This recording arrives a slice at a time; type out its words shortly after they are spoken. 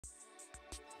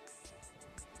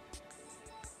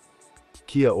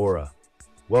Kia ora.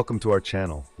 Welcome to our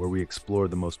channel, where we explore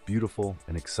the most beautiful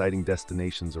and exciting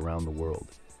destinations around the world.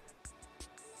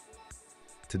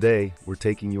 Today, we're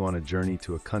taking you on a journey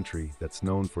to a country that's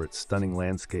known for its stunning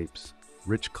landscapes,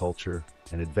 rich culture,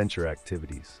 and adventure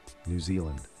activities, New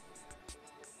Zealand.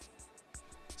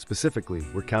 Specifically,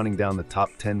 we're counting down the top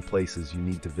 10 places you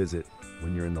need to visit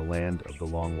when you're in the land of the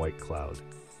long white cloud.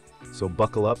 So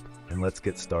buckle up and let's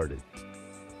get started.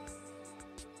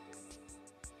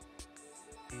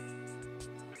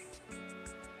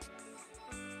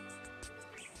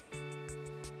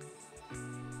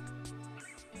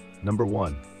 Number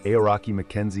 1. Aoraki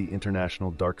Mackenzie International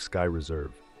Dark Sky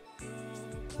Reserve.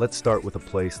 Let's start with a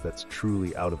place that's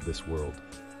truly out of this world.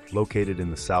 Located in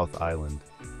the South Island,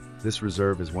 this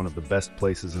reserve is one of the best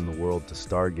places in the world to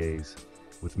stargaze,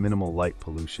 with minimal light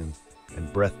pollution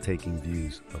and breathtaking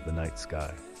views of the night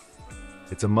sky.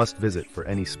 It's a must-visit for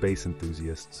any space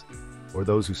enthusiasts or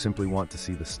those who simply want to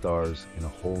see the stars in a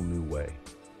whole new way.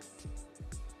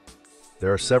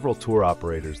 There are several tour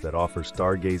operators that offer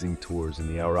stargazing tours in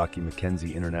the Aoraki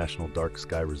Mackenzie International Dark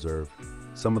Sky Reserve.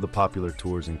 Some of the popular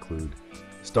tours include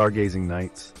Stargazing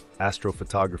Nights,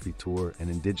 Astrophotography Tour, and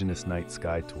Indigenous Night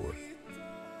Sky Tour.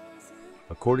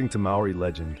 According to Maori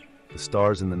legend, the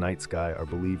stars in the night sky are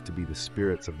believed to be the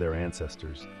spirits of their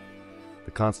ancestors.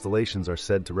 The constellations are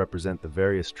said to represent the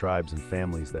various tribes and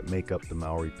families that make up the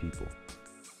Maori people.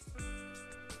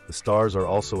 The stars are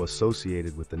also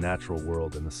associated with the natural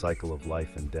world and the cycle of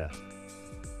life and death.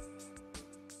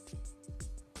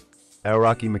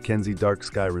 Aoraki Mackenzie Dark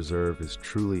Sky Reserve is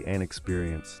truly an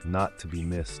experience not to be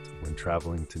missed when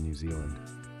traveling to New Zealand.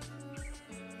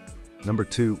 Number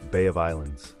 2. Bay of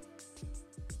Islands.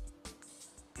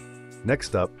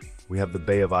 Next up, we have the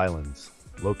Bay of Islands,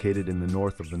 located in the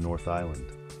north of the North Island.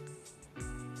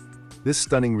 This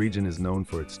stunning region is known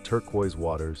for its turquoise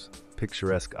waters,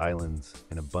 picturesque islands,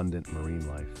 and abundant marine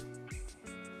life.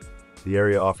 The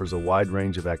area offers a wide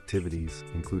range of activities,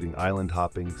 including island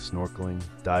hopping, snorkeling,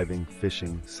 diving,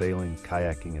 fishing, sailing,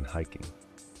 kayaking, and hiking.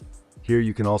 Here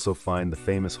you can also find the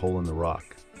famous Hole in the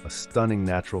Rock, a stunning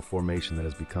natural formation that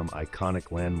has become an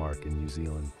iconic landmark in New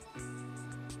Zealand.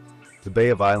 The Bay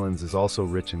of Islands is also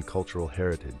rich in cultural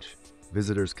heritage.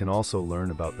 Visitors can also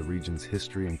learn about the region's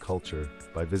history and culture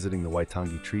by visiting the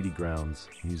Waitangi Treaty Grounds,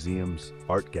 museums,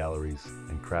 art galleries,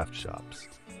 and craft shops.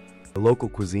 The local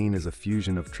cuisine is a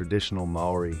fusion of traditional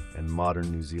Maori and modern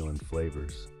New Zealand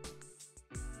flavors.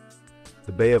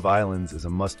 The Bay of Islands is a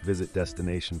must-visit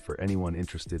destination for anyone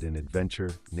interested in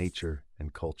adventure, nature,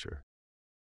 and culture.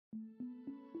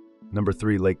 Number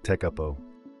 3. Lake Tekapo.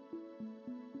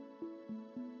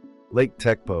 Lake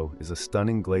Tekapo is a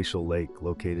stunning glacial lake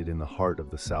located in the heart of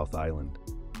the South Island.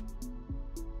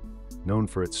 Known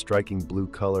for its striking blue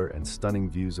color and stunning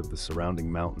views of the surrounding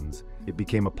mountains, it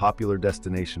became a popular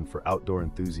destination for outdoor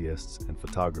enthusiasts and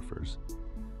photographers.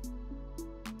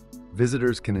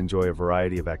 Visitors can enjoy a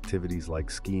variety of activities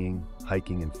like skiing,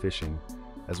 hiking, and fishing,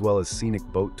 as well as scenic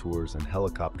boat tours and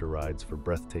helicopter rides for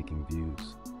breathtaking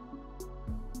views.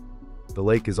 The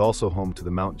lake is also home to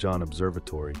the Mount John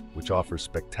Observatory, which offers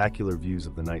spectacular views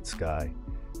of the night sky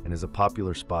and is a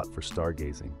popular spot for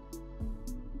stargazing.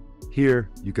 Here,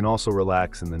 you can also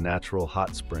relax in the natural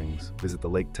hot springs, visit the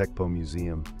Lake Tekapo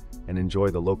Museum, and enjoy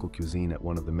the local cuisine at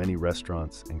one of the many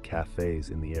restaurants and cafes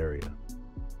in the area.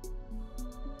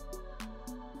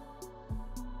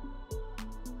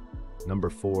 Number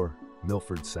 4.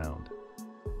 Milford Sound.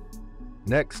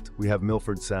 Next, we have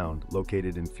Milford Sound,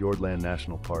 located in Fiordland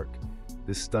National Park.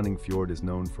 This stunning fjord is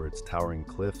known for its towering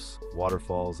cliffs,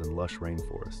 waterfalls, and lush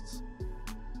rainforests.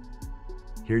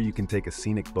 Here you can take a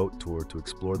scenic boat tour to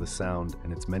explore the sound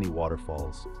and its many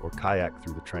waterfalls, or kayak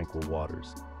through the tranquil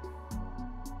waters.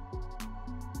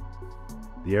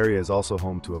 The area is also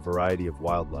home to a variety of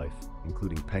wildlife,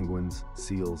 including penguins,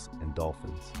 seals, and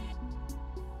dolphins.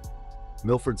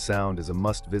 Milford Sound is a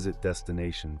must-visit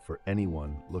destination for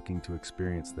anyone looking to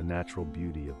experience the natural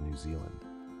beauty of New Zealand.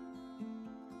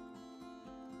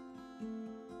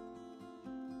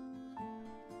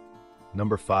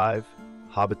 Number 5.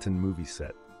 Hobbiton Movie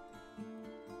Set.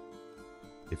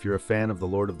 If you're a fan of The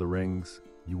Lord of the Rings,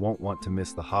 you won't want to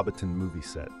miss the Hobbiton Movie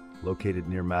Set, located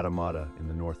near Matamata in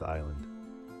the North Island.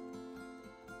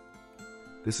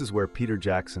 This is where Peter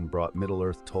Jackson brought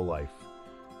Middle-earth to life,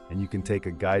 and you can take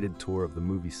a guided tour of the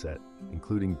movie set,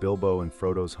 including Bilbo and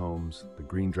Frodo's homes, the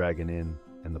Green Dragon Inn,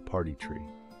 and the Party Tree.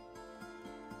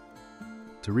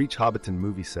 To reach Hobbiton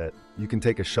Movie Set, you can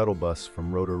take a shuttle bus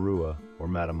from Rotorua or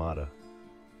Matamata.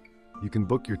 You can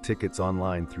book your tickets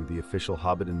online through the official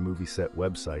Hobbiton Movie Set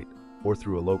website or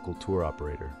through a local tour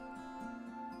operator.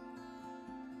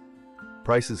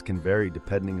 Prices can vary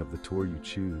depending on the tour you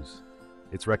choose.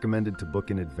 It's recommended to book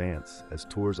in advance, as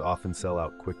tours often sell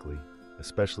out quickly,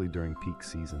 especially during peak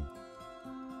season.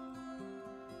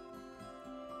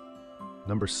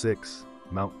 Number 6.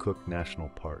 Mount Cook National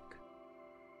Park.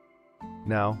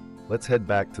 Now, let's head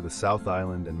back to the South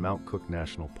Island and Mount Cook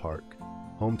National Park,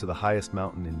 home to the highest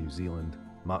mountain in New Zealand,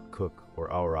 Mount Cook, or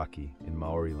Aoraki in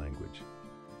Maori language.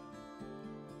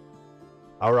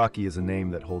 Aoraki is a name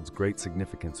that holds great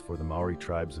significance for the Maori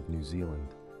tribes of New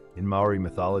Zealand. In Maori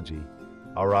mythology,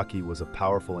 Aoraki was a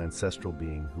powerful ancestral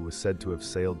being who was said to have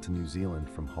sailed to New Zealand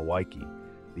from Hawaii,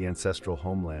 the ancestral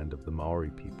homeland of the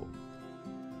Maori people.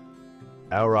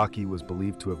 Aoraki was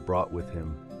believed to have brought with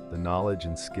him the knowledge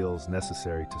and skills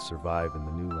necessary to survive in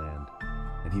the new land,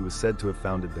 and he was said to have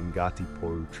founded the Ngati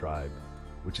Porou tribe,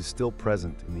 which is still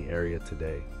present in the area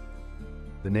today.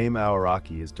 The name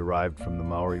Aoraki is derived from the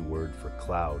Maori word for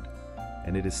cloud,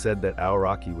 and it is said that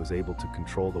Aoraki was able to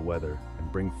control the weather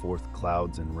and bring forth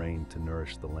clouds and rain to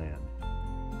nourish the land.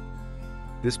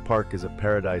 This park is a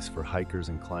paradise for hikers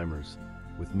and climbers,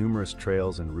 with numerous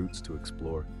trails and routes to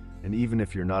explore, and even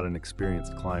if you're not an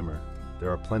experienced climber, there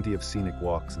are plenty of scenic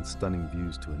walks and stunning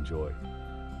views to enjoy.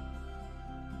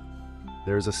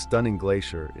 There is a stunning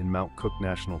glacier in Mount Cook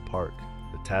National Park,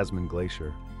 the Tasman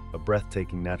Glacier, a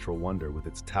breathtaking natural wonder with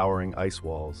its towering ice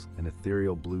walls and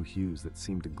ethereal blue hues that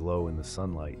seem to glow in the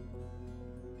sunlight.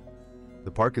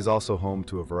 The park is also home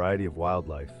to a variety of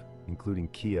wildlife, including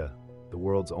kia, the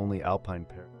world's only alpine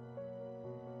parrot,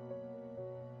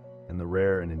 and the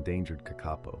rare and endangered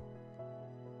kakapo.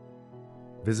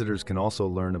 Visitors can also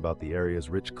learn about the area's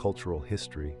rich cultural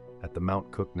history at the Mount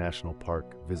Cook National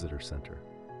Park Visitor Center.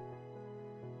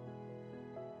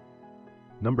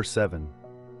 Number 7.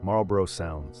 Marlborough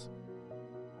Sounds.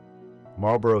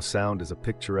 Marlborough Sound is a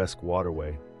picturesque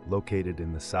waterway located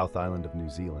in the South Island of New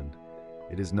Zealand.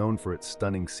 It is known for its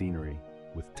stunning scenery,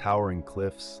 with towering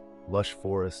cliffs, lush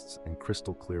forests, and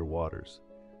crystal-clear waters.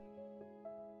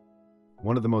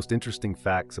 One of the most interesting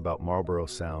facts about Marlborough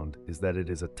Sound is that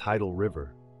it is a tidal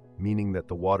river, meaning that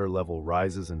the water level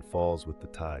rises and falls with the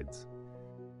tides.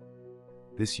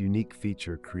 This unique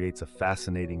feature creates a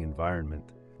fascinating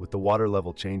environment, with the water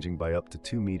level changing by up to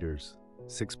 2 meters,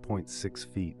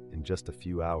 6.6 feet, in just a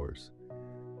few hours.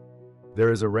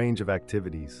 There is a range of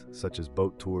activities, such as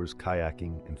boat tours,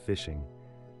 kayaking, and fishing,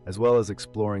 as well as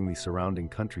exploring the surrounding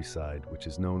countryside, which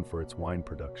is known for its wine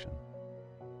production.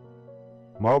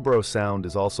 Marlborough Sound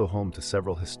is also home to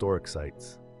several historic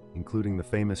sites, including the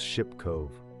famous Ship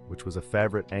Cove, which was a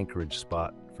favorite anchorage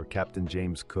spot for Captain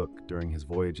James Cook during his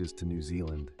voyages to New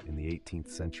Zealand in the 18th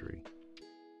century.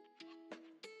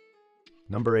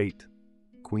 Number 8.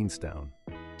 Queenstown.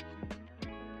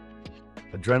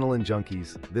 Adrenaline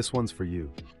junkies, this one's for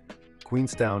you.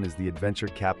 Queenstown is the adventure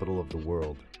capital of the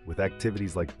world, with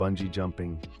activities like bungee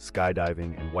jumping,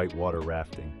 skydiving, and whitewater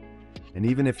rafting. And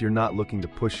even if you're not looking to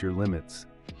push your limits,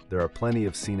 there are plenty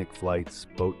of scenic flights,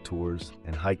 boat tours,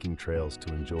 and hiking trails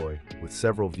to enjoy, with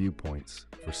several viewpoints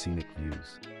for scenic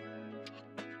views.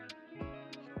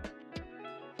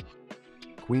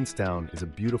 Queenstown is a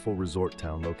beautiful resort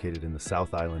town located in the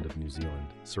South Island of New Zealand,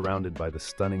 surrounded by the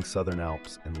stunning Southern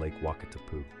Alps and Lake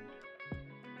Wakatipu.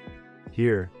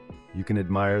 Here, you can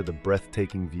admire the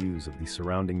breathtaking views of the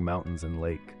surrounding mountains and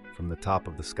lake from the top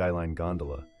of the Skyline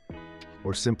gondola,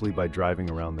 or simply by driving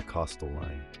around the coastal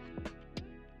line.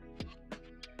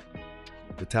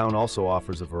 The town also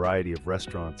offers a variety of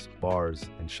restaurants, bars,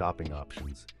 and shopping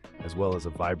options, as well as a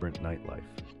vibrant nightlife.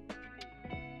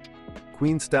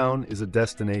 Queenstown is a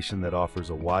destination that offers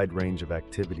a wide range of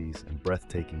activities and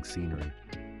breathtaking scenery,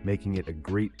 making it a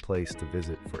great place to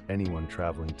visit for anyone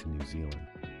traveling to New Zealand.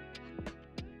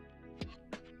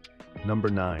 Number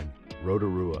 9.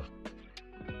 Rotorua.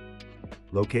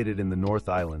 Located in the North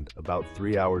Island, about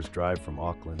 3 hours drive from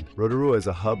Auckland, Rotorua is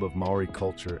a hub of Maori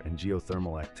culture and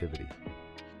geothermal activity.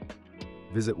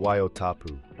 Visit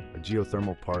Waiotapu, a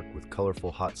geothermal park with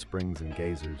colorful hot springs and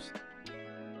geysers.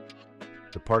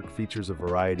 The park features a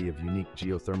variety of unique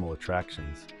geothermal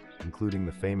attractions, including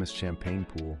the famous Champagne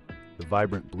Pool, the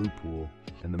vibrant Blue Pool,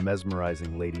 and the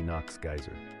mesmerizing Lady Knox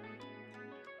Geyser.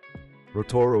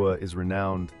 Rotorua is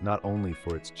renowned not only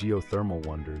for its geothermal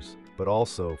wonders, but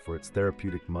also for its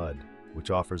therapeutic mud,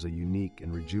 which offers a unique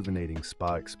and rejuvenating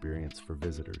spa experience for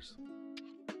visitors.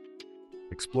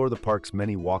 Explore the park's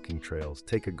many walking trails,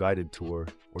 take a guided tour,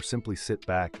 or simply sit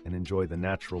back and enjoy the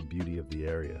natural beauty of the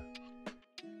area.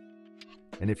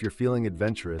 And if you're feeling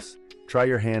adventurous, try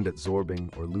your hand at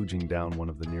zorbing or luging down one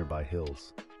of the nearby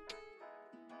hills.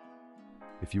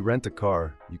 If you rent a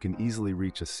car, you can easily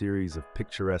reach a series of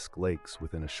picturesque lakes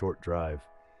within a short drive.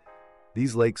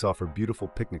 These lakes offer beautiful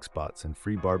picnic spots and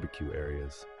free barbecue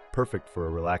areas, perfect for a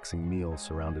relaxing meal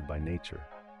surrounded by nature.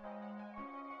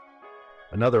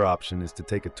 Another option is to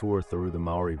take a tour through the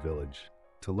Maori village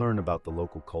to learn about the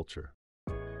local culture.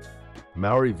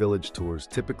 Maori village tours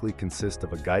typically consist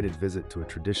of a guided visit to a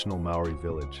traditional Maori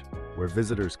village, where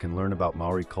visitors can learn about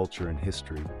Maori culture and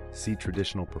history, see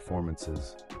traditional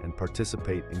performances, and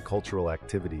participate in cultural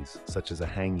activities such as a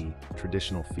hangi,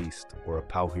 traditional feast, or a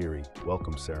pauhiri,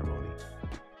 welcome ceremony.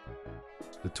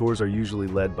 The tours are usually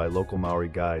led by local Maori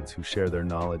guides who share their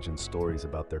knowledge and stories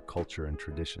about their culture and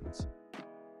traditions.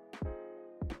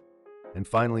 And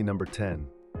finally, number 10,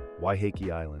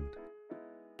 Waiheke Island.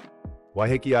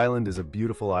 Waiheke Island is a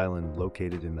beautiful island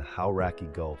located in the Hauraki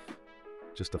Gulf,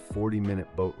 just a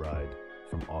 40-minute boat ride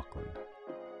from Auckland.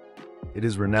 It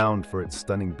is renowned for its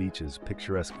stunning beaches,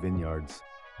 picturesque vineyards,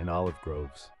 and olive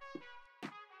groves.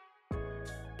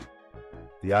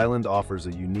 The island offers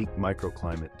a unique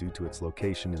microclimate due to its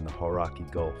location in the Hauraki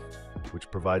Gulf, which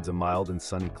provides a mild and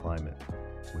sunny climate,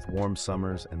 with warm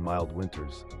summers and mild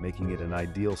winters, making it an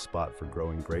ideal spot for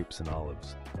growing grapes and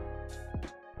olives.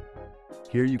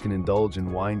 Here you can indulge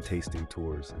in wine tasting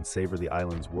tours and savor the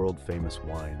island's world-famous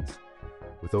wines,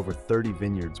 with over 30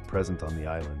 vineyards present on the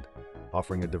island,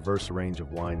 offering a diverse range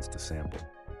of wines to sample.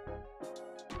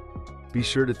 Be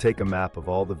sure to take a map of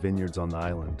all the vineyards on the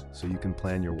island so you can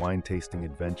plan your wine tasting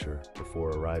adventure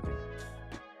before arriving.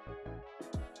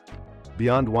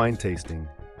 Beyond wine tasting,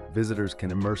 visitors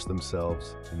can immerse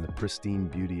themselves in the pristine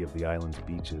beauty of the island's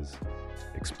beaches,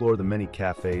 explore the many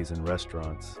cafes and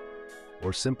restaurants,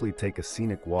 or simply take a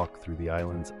scenic walk through the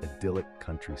island's idyllic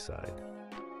countryside.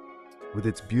 With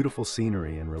its beautiful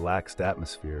scenery and relaxed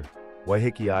atmosphere,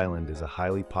 Waiheke Island is a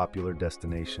highly popular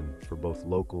destination for both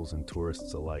locals and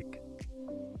tourists alike.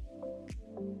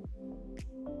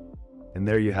 And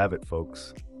there you have it,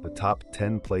 folks, the top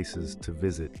 10 places to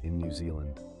visit in New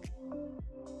Zealand.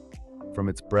 From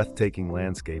its breathtaking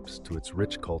landscapes to its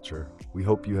rich culture, we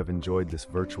hope you have enjoyed this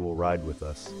virtual ride with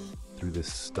us through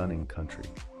this stunning country.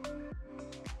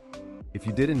 If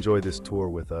you did enjoy this tour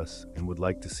with us and would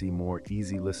like to see more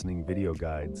easy listening video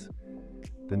guides,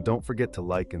 then don't forget to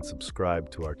like and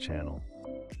subscribe to our channel.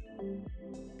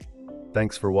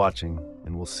 Thanks for watching,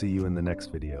 and we'll see you in the next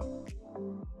video.